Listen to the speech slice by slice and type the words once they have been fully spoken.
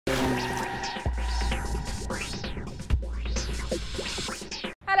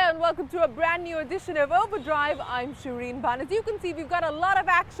Hello and welcome to a brand new edition of Overdrive. I'm Shumi. As you can see, we've got a lot of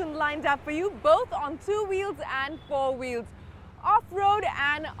action lined up for you, both on 2 wheels and 4 wheels, off-road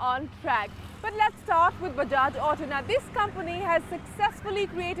and on track. But let's start with Bajaj Auto. Now, this company has successfully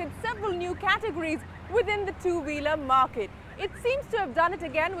created several new categories within the 2-wheeler market. It seems to have done it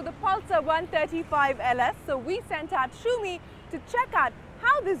again with the Pulsar 135 LS. So we sent out Shumi to check out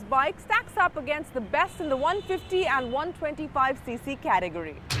how this bike stacks up against the best in the 150 and 125cc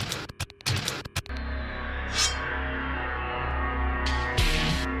category.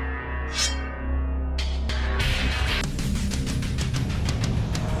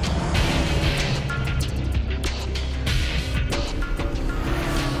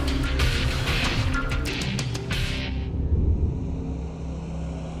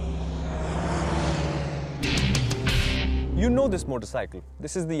 You know this motorcycle.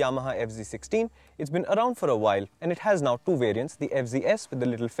 This is the Yamaha FZ16. It's been around for a while and it has now 2 variants, the FZS with the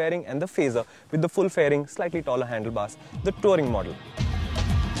little fairing and the Phaser with the full fairing, slightly taller handlebars, the touring model.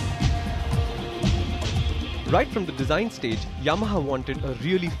 Right from the design stage, Yamaha wanted a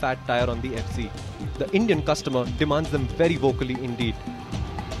really fat tyre on the FZ. The Indian customer demands them very vocally indeed.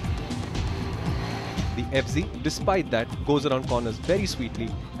 The FZ, despite that, goes around corners very sweetly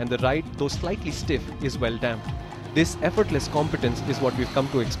and the ride, though slightly stiff, is well damped. This effortless competence is what we've come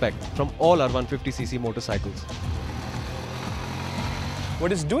to expect from all our 150cc motorcycles.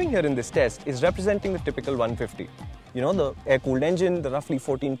 What it's doing here in this test is representing the typical 150. You know, the air-cooled engine, the roughly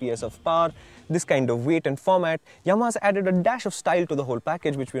 14 PS of power, this kind of weight and format. Yamaha's added a dash of style to the whole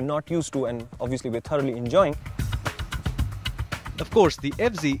package, which we're not used to and obviously we're thoroughly enjoying. Of course, the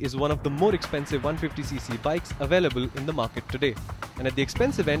FZ is one of the more expensive 150cc bikes available in the market today. And at the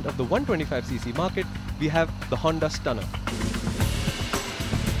expensive end of the 125cc market, we have the Honda Stunner.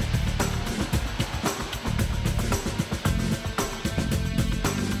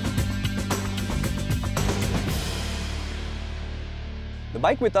 The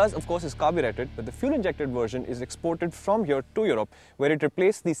bike with us, of course, is carbureted, but the fuel-injected version is exported from here to Europe, where it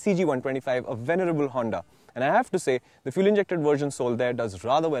replaced the CG125 of venerable Honda. And I have to say, the fuel-injected version sold there does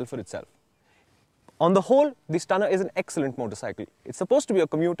rather well for itself. On the whole, the Stunner is an excellent motorcycle. It's supposed to be a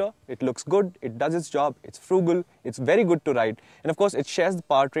commuter, it looks good, it does its job, it's frugal, it's very good to ride, and of course it shares the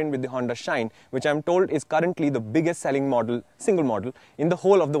powertrain with the Honda Shine, which I'm told is currently the biggest selling model, single model, in the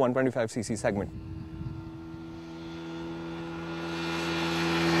whole of the 125cc segment.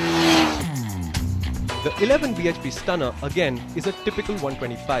 The 11 bhp Stunner, again, is a typical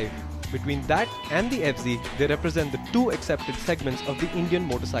 125. Between that and the FZ, they represent the 2 accepted segments of the Indian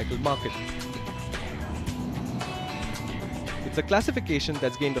motorcycle market. It's a classification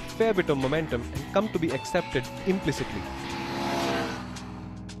that's gained a fair bit of momentum and come to be accepted implicitly.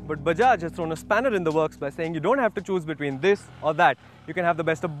 But Bajaj has thrown a spanner in the works by saying you don't have to choose between this or that. You can have the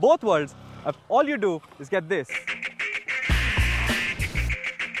best of both worlds. All you do is get this.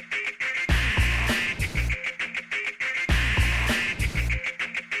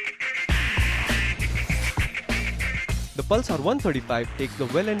 The Pulsar 135 takes the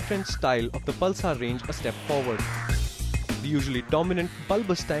well-entrenched style of the Pulsar range a step forward. The usually dominant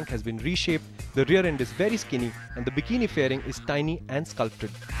bulbous tank has been reshaped, the rear end is very skinny and the bikini fairing is tiny and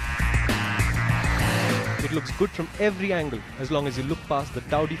sculpted. It looks good from every angle as long as you look past the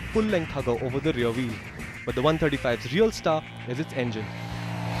dowdy full-length hugger over the rear wheel. But the 135's real star is its engine.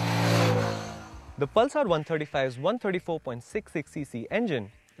 The Pulsar 135's 134.66cc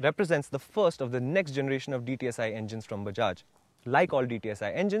engine represents the first of the next generation of DTSI engines from Bajaj. Like all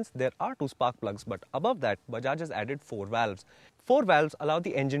DTSI engines, there are 2 spark plugs, but above that, Bajaj has added 4 valves. 4 valves allow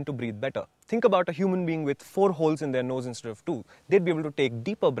the engine to breathe better. Think about a human being with 4 holes in their nose instead of 2. They'd be able to take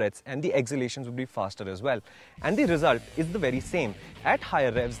deeper breaths and the exhalations would be faster as well. And the result is the very same. At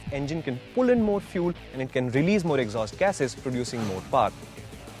higher revs, the engine can pull in more fuel and it can release more exhaust gases, producing more power.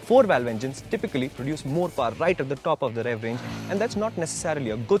 4-valve engines typically produce more power right at the top of the rev range, and that's not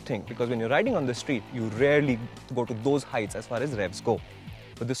necessarily a good thing because when you're riding on the street, you rarely go to those heights as far as revs go.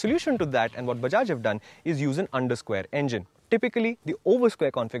 But the solution to that, and what Bajaj have done, is use an undersquare engine. Typically, the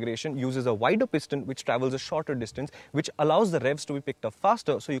oversquare configuration uses a wider piston which travels a shorter distance, which allows the revs to be picked up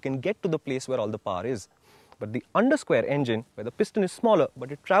faster so you can get to the place where all the power is. But the undersquare engine, where the piston is smaller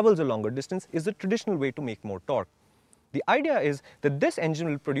but it travels a longer distance, is the traditional way to make more torque. The idea is that this engine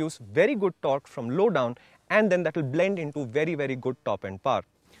will produce very good torque from low down and then that will blend into very, very good top-end power.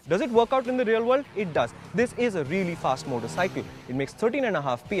 Does it work out in the real world? It does. This is a really fast motorcycle. It makes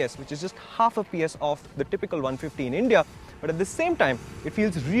 13.5 PS, which is just half a PS off the typical 150 in India. But at the same time, it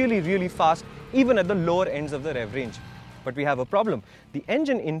feels really, really fast even at the lower ends of the rev range. But we have a problem. The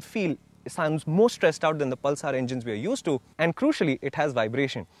engine in feel sounds more stressed out than the Pulsar engines we are used to, and crucially, it has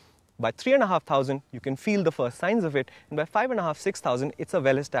vibration. By 3,500, you can feel the first signs of it, and by 5,500, 6,000, it's a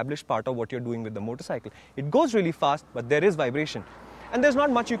well-established part of what you're doing with the motorcycle. It goes really fast, but there is vibration. And there's not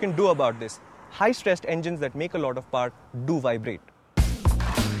much you can do about this. High-stressed engines that make a lot of power do vibrate.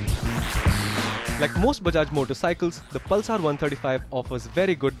 Like most Bajaj motorcycles, the Pulsar 135 offers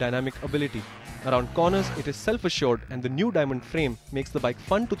very good dynamic ability. Around corners, it is self-assured, and the new diamond frame makes the bike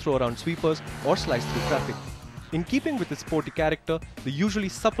fun to throw around sweepers or slice through traffic. In keeping with its sporty character, the usually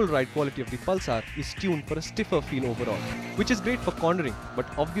supple ride quality of the Pulsar is tuned for a stiffer feel overall, which is great for cornering, but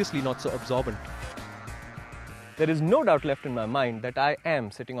obviously not so absorbent. There is no doubt left in my mind that I am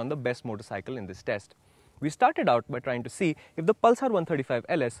sitting on the best motorcycle in this test. We started out by trying to see if the Pulsar 135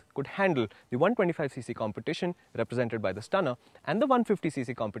 LS could handle the 125cc competition represented by the Stunner and the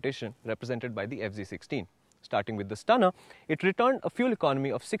 150cc competition represented by the FZ16. Starting with the Stunner, it returned a fuel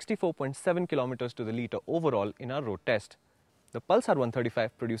economy of 64.7 kilometers to the litre overall in our road test. The Pulsar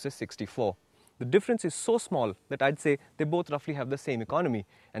 135 produces 64. The difference is so small that I'd say they both roughly have the same economy,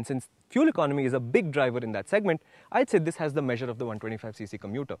 and since fuel economy is a big driver in that segment, I'd say this has the measure of the 125cc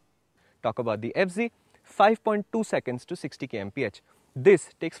commuter. Talk about the FZ, 5.2 seconds to 60 kmph. This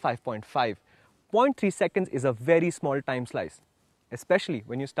takes 5.5. 0.3 seconds is a very small time slice, especially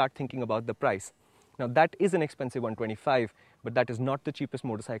when you start thinking about the price. Now that is an expensive 125, but that is not the cheapest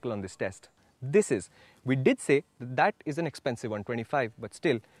motorcycle on this test. We did say that is an expensive 125, but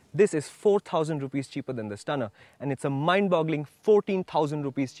still, this is 4,000 rupees cheaper than the Stunner, and it's a mind-boggling 14,000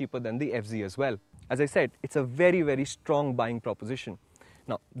 rupees cheaper than the FZ as well. As I said, it's a very, very strong buying proposition.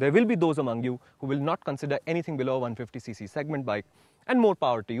 Now, there will be those among you who will not consider anything below a 150cc segment bike, and more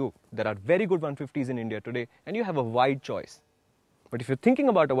power to you. There are very good 150s in India today, and you have a wide choice. But if you're thinking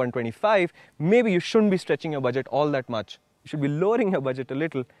about a 125, maybe you shouldn't be stretching your budget all that much. You should be lowering your budget a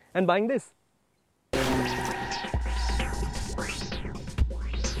little and buying this.